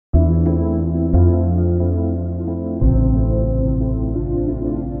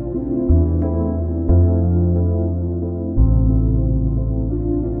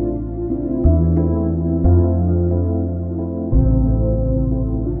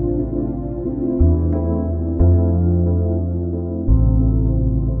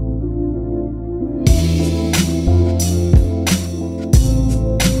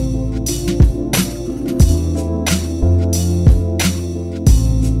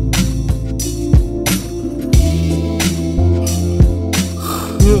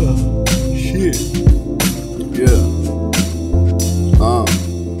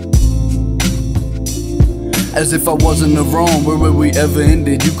as if I wasn't the wrong. Where would we ever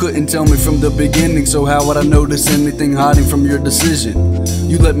ended? You couldn't tell me from the beginning, so how would I notice anything hiding from your decision?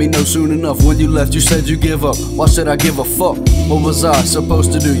 You let me know soon enough. When you left, you said you give up. Why should I give a fuck? What was I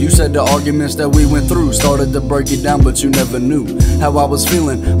supposed to do? You said the arguments that we went through started to break it down, but you never knew how I was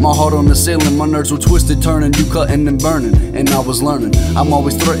feeling. My heart on the ceiling, my nerves were twisted, turning, you cutting and burning, and I was learning. I'm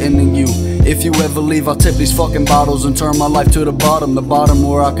always threatening you. If you ever leave, I'll tip these fucking bottles and turn my life to the bottom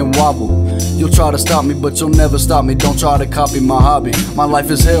where I can wobble. You'll try to stop me, but you'll never stop me. Don't try to copy my hobby. My life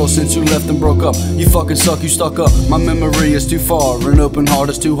is hell since you left and broke up. You fucking suck, you stuck up. My memory is too far, an open heart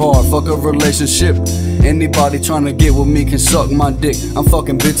is too hard. Fuck a relationship. Anybody trying to get with me can suck my dick. I'm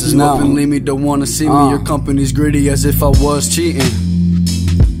fucking bitches now. You up and leave me, don't wanna see me. Your company's greedy as if I was cheating.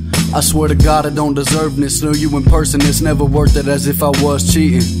 I swear to God I don't deserve this. Know you in person, it's never worth it as if I was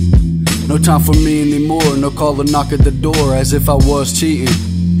cheating. No time for me anymore, no call or knock at the door as if I was cheating.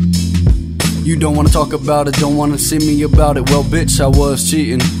 You don't wanna talk about it, don't wanna see me about it. Well bitch, I was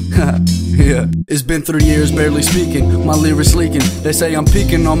cheating. Yeah. It's been 3 years barely speaking, my lyrics leaking. They say I'm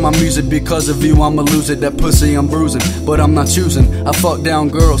peaking on my music because of you, I'ma lose it. That pussy I'm bruising, but I'm not choosing. I fuck down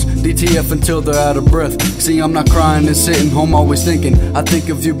girls, DTF until they're out of breath. See, I'm not crying and sitting home always thinking. I think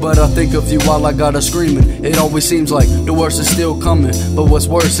of you, but I think of you while I got her screaming. It always seems like the worst is still coming, but what's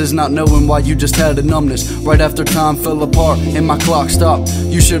worse is not knowing why you just had a numbness. Right after time fell apart and my clock stopped.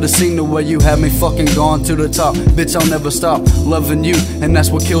 You should've seen the way you had me fucking gone to the top. Bitch, I'll never stop loving you, and that's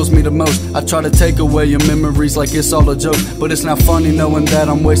what kills me the most. I try to take away your memories like it's all a joke, but it's not funny knowing that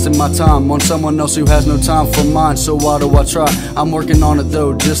I'm wasting my time on someone else who has no time for mine. So why do I try? I'm working on it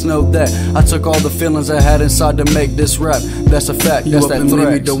though, just know that I took all the feelings I had inside to make this rap. That's a fact, that's that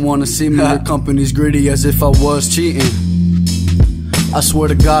threat. Don't wanna see me, your company's greedy as if I was cheating. I swear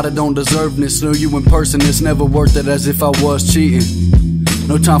to God I don't deserve this. Know you in person, it's never worth it as if I was cheating.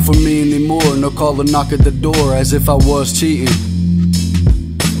 No time for me anymore, no call or knock at the door as if I was cheating.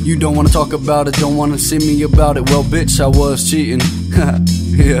 You don't wanna talk about it, don't wanna see me about it. Well bitch, I was cheating.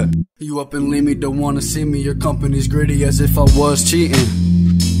 Yeah. You up and leave me, don't wanna see me. Your company's greedy as if I was cheating.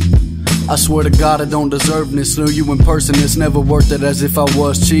 I swear to God I don't deserve this. Know you in person, it's never worth it as if I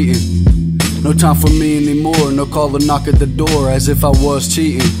was cheating. No time for me anymore, no call or knock at the door as if I was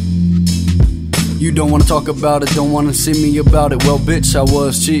cheating. You don't wanna talk about it, don't wanna see me about it. Well bitch, I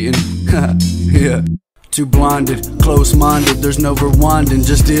was cheating. Yeah. Too blinded, close-minded, there's no rewinding,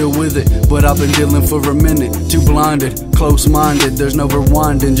 just deal with it. But I've been dealing for a minute. Too blinded, close-minded, there's no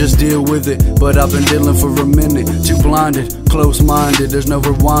rewinding, just deal with it. But I've been dealing for a minute. Too blinded, close-minded, there's no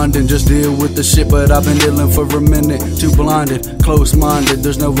rewinding, just deal with the shit. But I've been dealing for a minute. Too blinded, close-minded,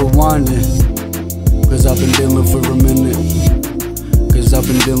 there's no rewinding. Cause I've been dealing for a minute. I've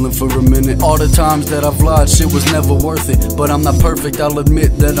been dealing for a minute. All the times that I've lied, shit was never worth it. But I'm not perfect, I'll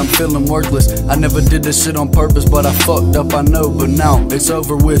admit that I'm feeling worthless. I never did this shit on purpose, but I fucked up, I know. But now it's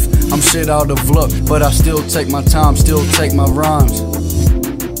over with, I'm shit out of luck. But I still take my time, still take my rhymes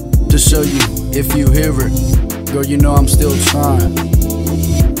to show you if you hear it. Girl, you know I'm still trying.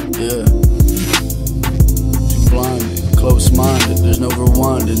 Yeah. Too blinded, close-minded, there's no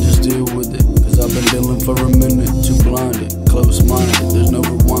rewinding, just deal with it. Cause I've been dealing for a minute. Too blinded, close-minded, there's no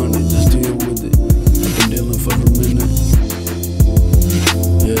rewinding, just deal with it. I've been dealing for a minute.